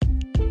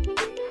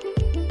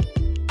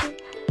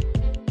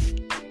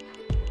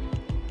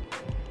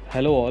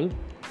Hello all,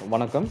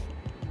 வணக்கம்.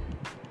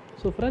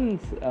 So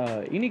friends,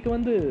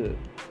 இன்றைக்கி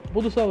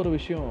புதுசாக ஒரு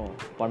விஷயம்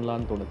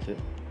பண்ணலான்னு தோணுச்சு.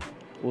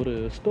 ஒரு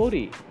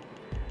ஸ்டோரி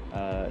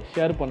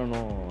ஷேர்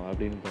பண்ணணும்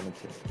அப்படின்னு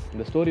தோணுச்சு.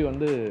 இந்த ஸ்டோரி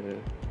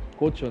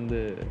கோச்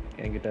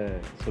என்கிட்ட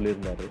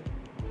சொல்லியிருந்தார்.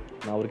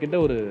 நான் அவர்கிட்ட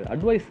ஒரு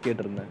அட்வைஸ்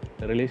கேட்டிருந்தேன்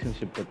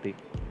ரிலேஷன்ஷிப் பற்றி.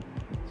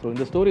 ஸோ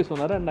இந்த ஸ்டோரி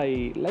சொன்னார் and I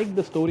like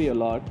the story a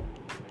lot.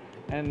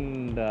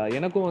 And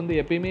எனக்கும்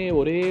எப்பயுமே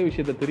ஒரே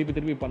விஷயத்தை திருப்பி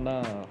திருப்பி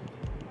பண்ணால்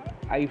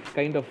I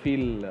kind of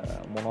feel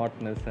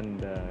monotonous and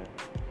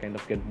kind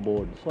of get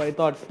bored. So I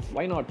thought,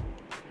 why not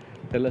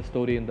tell a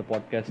story in the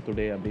podcast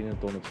today அப்படின்னு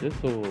தோணுச்சு.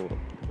 ஸோ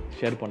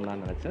ஷேர்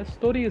பண்ணலான்னு நினச்சேன்.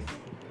 ஸ்டோரி இஸ்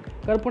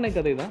கற்பனை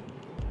கதை தான்.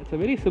 It's a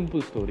very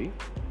simple story.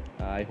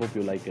 I hope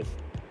you like it.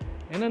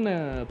 என்னென்னு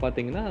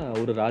பார்த்தீங்கன்னா,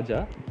 ஒரு ராஜா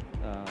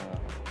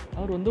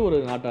அவர் ஒரு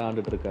நாட்டை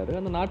ஆண்டுட்டு இருக்காரு.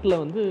 அந்த நாட்டில்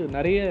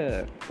நிறைய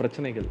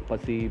பிரச்சனைகள்,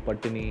 பசி,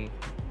 பட்டினி,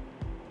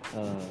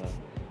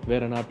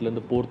 வேறு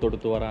நாட்டிலேருந்து போர்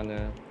தொடுத்து வராங்க.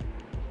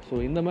 ஸோ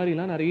இந்த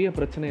மாதிரிலாம் நிறைய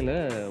பிரச்சனையில்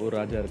ஒரு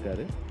ராஜா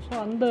இருக்கார். ஸோ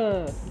அந்த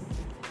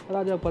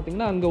ராஜா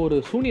பார்த்திங்கன்னா, அங்கே ஒரு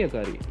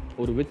சூனியக்காரி,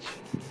 ஒரு விச்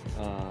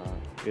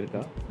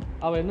இருக்கா.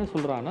 அவள் என்ன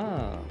சொல்கிறான்னா,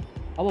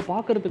 அவள்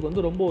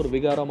பார்க்குறதுக்கு ரொம்ப ஒரு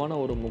விகாரமான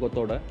ஒரு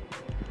முகத்தோட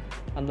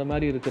அந்த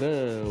மாதிரி இருக்கிற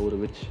ஒரு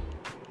விச்.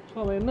 ஸோ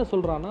அவள் என்ன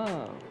சொல்கிறான்னா,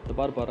 இதை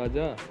பார்ப்பா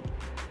ராஜா,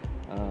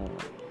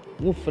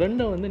 உன்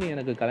ஃப்ரெண்டை நீ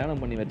எனக்கு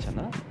கல்யாணம் பண்ணி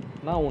வச்சேன்னா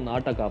நான் உன்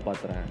நாட்டை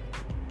காப்பாற்றுறேன்,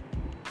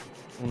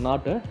 உன்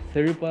நாட்டை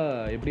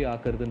செழிப்பாக எப்படி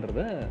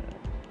ஆக்குறதுன்றத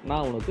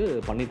நான் உனக்கு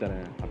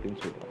பண்ணித்தரேன் அப்படின்னு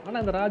சொல்கிறேன். ஆனால்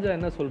அந்த ராஜா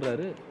என்ன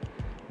சொல்கிறாரு,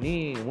 நீ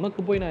உனக்கு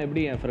போய் நான்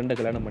எப்படி என் ஃப்ரெண்டை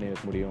கல்யாணம் பண்ணி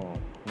வைக்க முடியும்?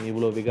 நீ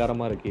இவ்வளோ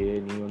விகாரமாக இருக்கியே,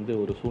 நீ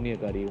ஒரு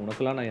சூனியக்காரி,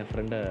 உனக்கெல்லாம் நான் என்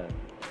ஃப்ரெண்டை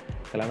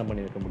கல்யாணம்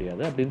பண்ணி வைக்க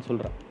முடியாது அப்படின்னு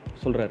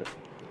சொல்கிறாரு.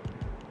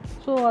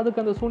 ஸோ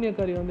அதுக்கு அந்த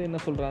சூனியக்காரி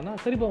என்ன சொல்கிறான்னா,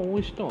 சரிப்பா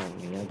உன் இஷ்டம்,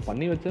 நீ எனக்கு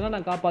பண்ணி வச்சேன்னா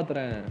நான்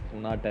காப்பாற்றுறேன்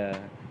உன் நாட்டை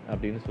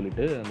அப்படின்னு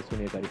சொல்லிட்டு அந்த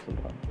சூனியக்காரி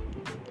சொல்கிறான்.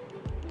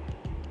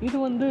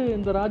 இது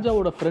இந்த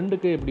ராஜாவோட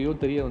ஃப்ரெண்டுக்கு எப்படியோ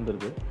தெரிய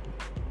வந்துடுது.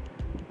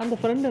 அந்த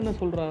ஃப்ரெண்டு என்ன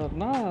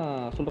சொல்கிறான்னா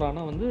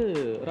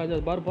ராஜா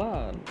பார்ப்பா,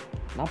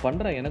 நான்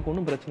பண்ணுறேன், எனக்கு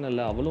ஒன்றும் பிரச்சனை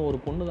இல்லை, அவளும் ஒரு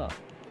பொண்ணு தான்,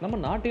 நம்ம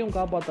நாட்டையும்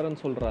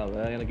காப்பாற்றுறேன்னு சொல்கிறாவ,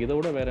 எனக்கு இதை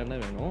விட வேறு என்ன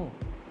வேணும்,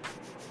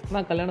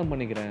 நான் கல்யாணம்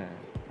பண்ணிக்கிறேன்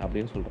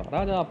அப்படின்னு சொல்கிறான்.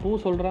 ராஜா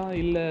அப்பவும் சொல்கிறான்,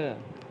 இல்லை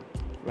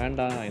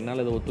வேண்டாம்,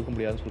 என்னால் இதை ஒத்துக்க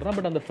முடியாதுன்னு சொல்கிறான்.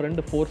 பட் அந்த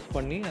ஃப்ரெண்டு ஃபோர்ஸ்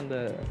பண்ணி அந்த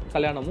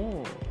கல்யாணமும்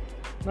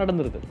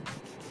நடந்துருது.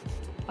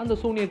 அந்த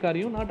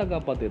சூனியக்காரியும் நாட்டை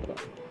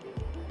காப்பாற்றிடுறான்.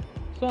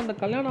 ஸோ அந்த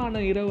கல்யாணம்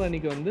ஆன இரவு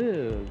அன்றைக்கி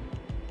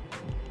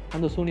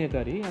அந்த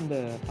சூனியக்காரி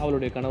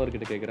அவளுடைய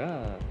கணவர்கிட்ட கேட்குறா,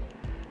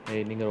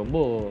 நீங்கள் ரொம்ப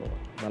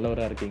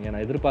நல்லவராக இருக்கீங்க,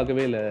 நான்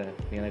எதிர்பார்க்கவே இல்லை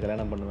நீ எனக்கு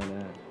கல்யாணம் பண்ணுவேன்னு,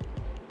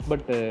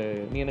 பட்டு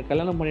நீ எனக்கு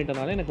கல்யாணம்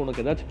பண்ணிட்டனால எனக்கு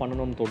உனக்கு ஏதாச்சும்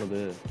பண்ணணும்னு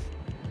தோணுது.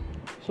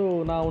 ஸோ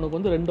நான்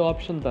உனக்கு 2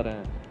 ஆப்ஷன்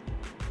தரேன்.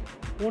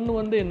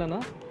 ஒன்று என்னென்னா,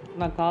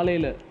 நான்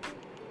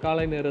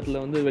காலை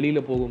நேரத்தில்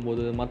வெளியில்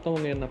போகும்போது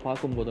மற்றவங்க என்னை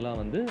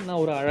பார்க்கும்போதெல்லாம்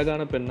நான் ஒரு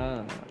அழகான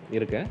பெண்ணாக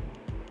இருக்கேன்.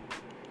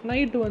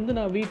 நைட்டு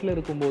நான் வீட்டில்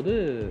இருக்கும்போது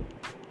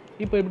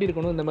இப்போ எப்படி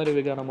இருக்கணும், இந்த மாதிரி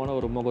விகாரமான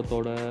ஒரு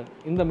முகத்தோட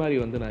இந்த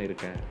மாதிரி நான்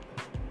இருக்கேன்.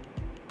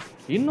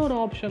 இன்னொரு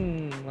ஆப்ஷன்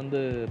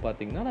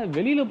பார்த்திங்கன்னா, நான்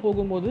வெளியில்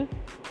போகும்போது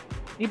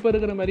இப்போ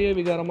இருக்கிற மாதிரியே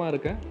விகாரமாக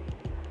இருக்கேன்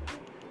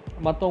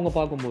மற்றவங்க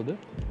பார்க்கும்போது.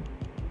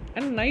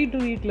 அண்ட்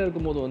நைட்டு வீட்டில்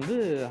இருக்கும்போது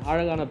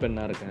அழகான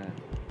பெண்ணாக இருக்கேன்,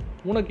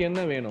 உனக்கு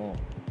என்ன வேணும்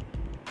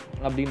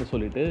அப்படின்னு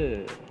சொல்லிட்டு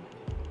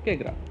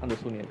கேட்குறா அந்த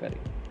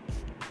சூனியக்காரி.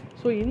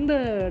 ஸோ இந்த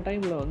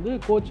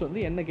டைமில் கோச்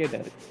என்ன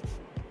கேட்டார்,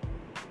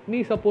 நீ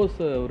சப்போஸ்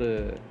ஒரு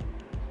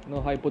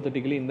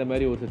ஹைப்போதட்டிக்கலி இந்த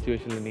மாதிரி ஒரு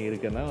சுச்சுவேஷனில் நீ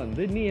இருக்கேன்னா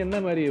நீ என்ன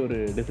மாதிரி ஒரு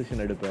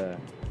டெசிஷன் எடுப்ப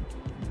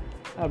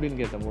அப்படின்னு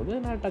கேட்டபோது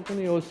நான்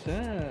டக்குன்னு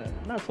யோசித்தேன்.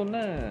 நான்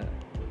சொன்னேன்,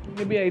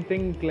 மேபி ஐ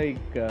திங்க்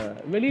லைக்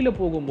வெளியில்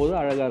போகும்போது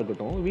அழகாக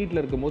இருக்கட்டும்,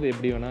 வீட்டில் இருக்கும்போது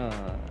எப்படி வேணால்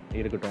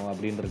இருக்கட்டும்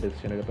அப்படின்ற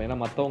டெசிஷன் எடுப்பேன்.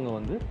 ஏன்னா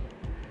மற்றவங்க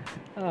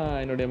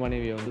என்னுடைய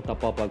மனைவியை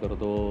தப்பாக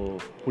பார்க்குறதோ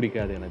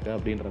பிடிக்காது எனக்கு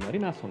அப்படின்ற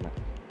மாதிரி நான் சொன்னேன்.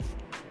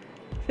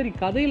 சரி,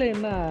 கதையில்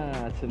என்ன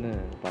ஆச்சுன்னு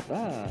பார்த்தா,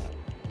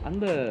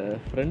 அந்த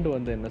ஃப்ரெண்டு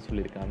என்ன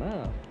சொல்லியிருக்கான்னா,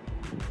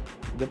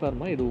 இதை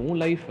பாருமா, இது உன்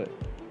லைஃபு,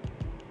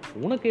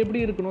 உனக்கு எப்படி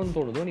இருக்கணும்னு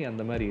தோணுதோ நீ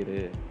அந்த மாதிரி இரு,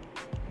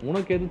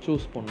 உனக்கு எது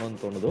சூஸ்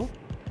பண்ணணும்னு தோணுதோ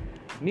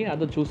நீ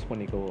அதை சூஸ்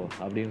பண்ணிக்கோ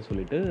அப்படின்னு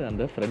சொல்லிட்டு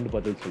அந்த ஃப்ரெண்டு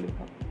பதில்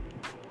சொல்லியிருக்கான்.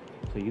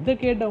 ஸோ இதை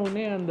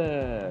கேட்டவுடனே அந்த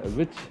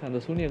அந்த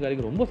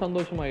சூனியக்காரிக்கு ரொம்ப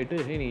சந்தோஷமாயிட்டு,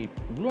 நீ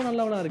இவ்வளோ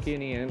நல்லவனாக இருக்கே,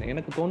 நீ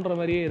எனக்கு தோன்ற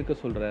மாதிரியே இருக்க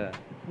சொல்கிற,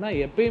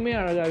 நான் எப்பயுமே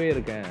அழகாகவே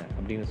இருக்கேன்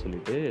அப்படின்னு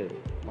சொல்லிட்டு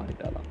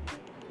மாறிட்டாலாம்.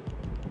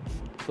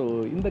 ஸோ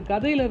இந்த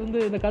கதை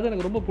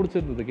எனக்கு ரொம்ப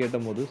பிடிச்சிருந்தது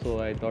கேட்டபோது. So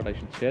I thought I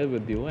should share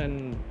with you. And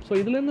so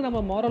இதுலேருந்து நம்ம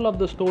மாரல் ஆஃப்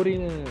த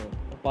ஸ்டோரின்னு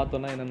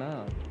பார்த்தோன்னா என்னென்னா,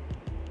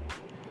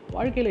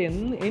 வாழ்க்கையில்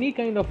எனி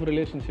கைண்ட் ஆஃப்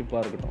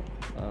ரிலேஷன்ஷிப்பாக இருக்கட்டும்,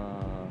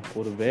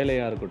 ஒரு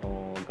வேலையாக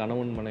இருக்கட்டும்,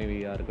 கணவன்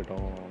மனைவியாக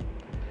இருக்கட்டும்,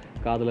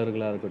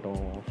 காதலர்களாக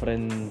இருக்கட்டும்,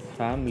 ஃப்ரெண்ட்ஸ்,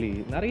 ஃபேமிலி,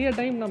 நிறைய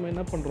டைம் நம்ம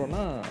என்ன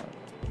பண்ணுறோன்னா,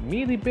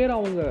 மீதி பேர்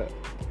அவங்க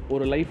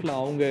ஒரு லைஃப்பில்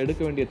அவங்க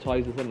எடுக்க வேண்டிய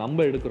சாய்ஸஸை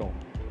நம்ம எடுக்கிறோம்,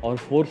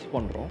 ஆர் ஃபோர்ஸ்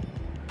பண்ணுறோம்,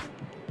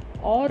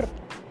 ஆர்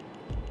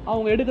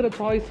அவங்க எடுக்கிற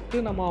சாய்ஸ்க்கு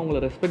நம்ம அவங்கள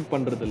ரெஸ்பெக்ட்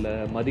பண்ணுறது இல்லை,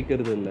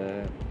 மதிக்கிறது இல்லை,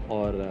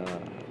 ஆர்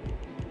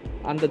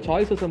அந்த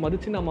சாய்ஸஸை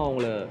மதித்து நம்ம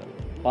அவங்கள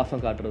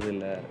பாசம் காட்டுறது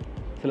இல்லை,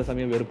 சில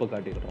சமயம் வெறுப்பை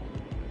காட்டிடுறோம்.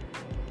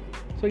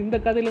 ஸோ இந்த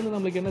கதையிலேருந்து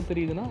நம்மளுக்கு என்ன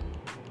தெரியுதுன்னா,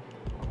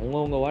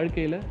 அவங்கவுங்க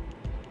வாழ்க்கையில்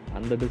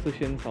அந்த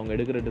டெசிஷன்ஸ், அவங்க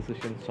எடுக்கிற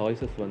டெசிஷன்ஸ்,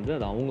 சாய்ஸஸ் வந்து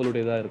அது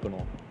அவங்களுடையதாக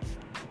இருக்கணும்.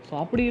 ஸோ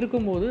அப்படி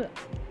இருக்கும்போது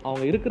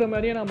அவங்க இருக்கிற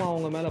மாதிரியே நம்ம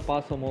அவங்க மேலே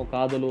பாசமோ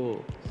காதலோ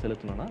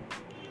செலுத்தினோன்னா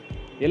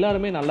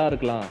எல்லாருமே நல்லா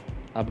இருக்கலாம்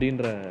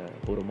அப்படின்ற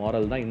ஒரு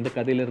மாரல் தான் இந்த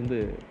கதையிலேருந்து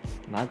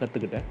நான்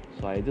கற்றுக்கிட்டேன்.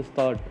 ஸோ ஐ ஜஸ்ட்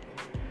தாட்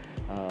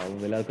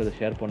அவங்க எல்லாருக்கும் அதை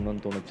ஷேர்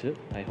பண்ணணும்னு தோணுச்சு.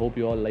 I hope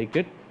you all like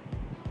it.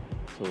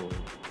 So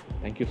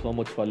thank you so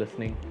much for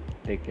listening.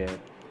 Take care.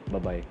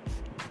 By.